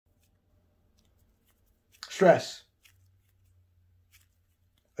Stress.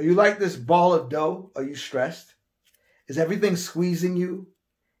 Are you like this ball of dough? Are you stressed? Is everything squeezing you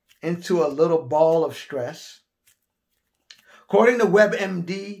into a little ball of stress? According to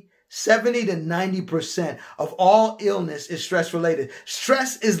WebMD, 70 to 90% of all illness is stress related.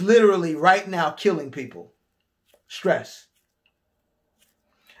 Stress is literally right now killing people. Stress.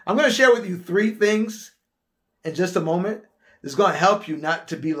 I'm going to share with you 3 things in just a moment that's going to help you not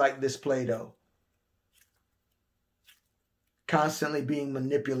to be like this Play-Doh, constantly being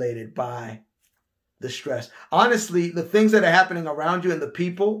manipulated by the stress. Honestly, the things that are happening around you and the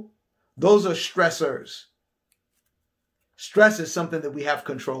people, those are stressors. Stress is something that we have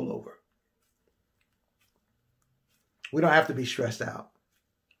control over. We don't have to be stressed out.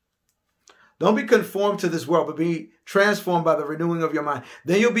 Don't be conformed to this world, but be transformed by the renewing of your mind.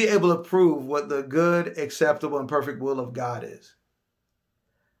 Then you'll be able to prove what the good, acceptable, and perfect will of God is.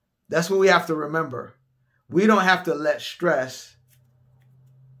 That's what we have to remember. We don't have to let stress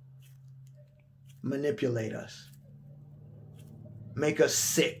manipulate us, make us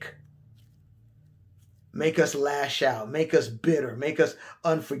sick, make us lash out, make us bitter, make us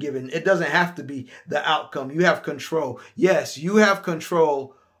unforgiving. It doesn't have to be the outcome. You have control. Yes, you have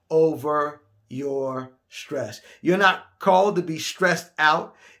control over your stress. You're not called to be stressed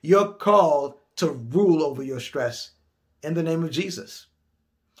out. You're called to rule over your stress in the name of Jesus.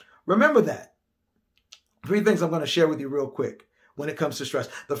 Remember that. 3 things I'm going to share with you real quick when it comes to stress.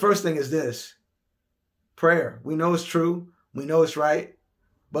 The first thing is this: prayer. We know it's true. We know it's right.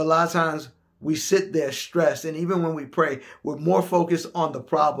 But a lot of times we sit there stressed. And even when we pray, we're more focused on the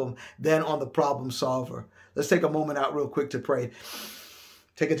problem than on the problem solver. Let's take a moment out real quick to pray.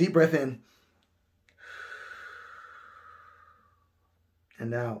 Take a deep breath in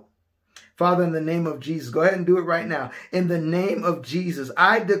and out. Father, in the name of Jesus, go ahead and do it right now. In the name of Jesus,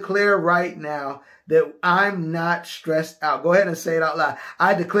 I declare right now that I'm not stressed out. Go ahead and say it out loud.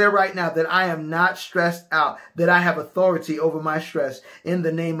 I declare right now that I am not stressed out, that I have authority over my stress in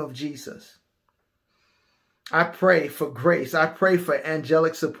the name of Jesus. I pray for grace. I pray for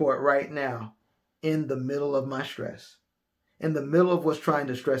angelic support right now in the middle of my stress, in the middle of what's trying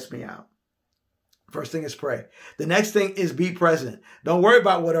to stress me out. First thing is pray. The next thing is be present. Don't worry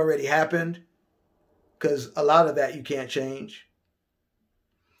about what already happened, because a lot of that you can't change.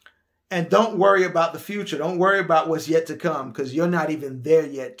 And don't worry about the future. Don't worry about what's yet to come, because you're not even there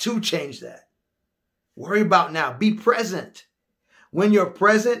yet to change that. Worry about now. Be present. When you're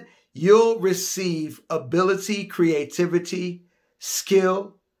present, you'll receive ability, creativity,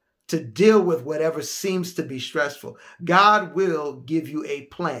 skill to deal with whatever seems to be stressful. God will give you a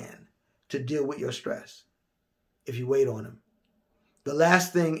plan to deal with your stress if you wait on him. The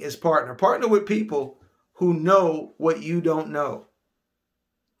last thing is partner. Partner with people who know what you don't know,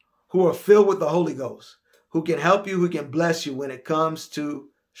 who are filled with the Holy Ghost, who can help you, who can bless you when it comes to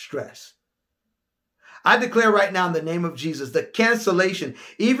stress. I declare right now in the name of Jesus, the cancellation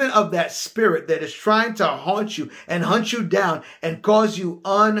even of that spirit that is trying to haunt you and hunt you down and cause you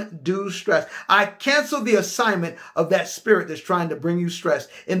undue stress. I cancel the assignment of that spirit that's trying to bring you stress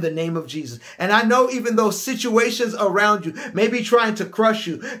in the name of Jesus. And I know even those situations around you may be trying to crush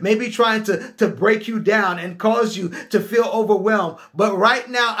you, maybe trying to break you down and cause you to feel overwhelmed. But right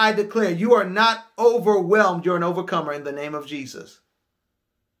now I declare you are not overwhelmed. You're an overcomer in the name of Jesus.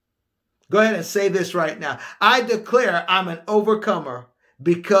 Go ahead and say this right now. I declare I'm an overcomer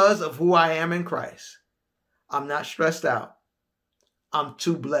because of who I am in Christ. I'm not stressed out. I'm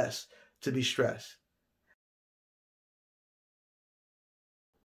too blessed to be stressed.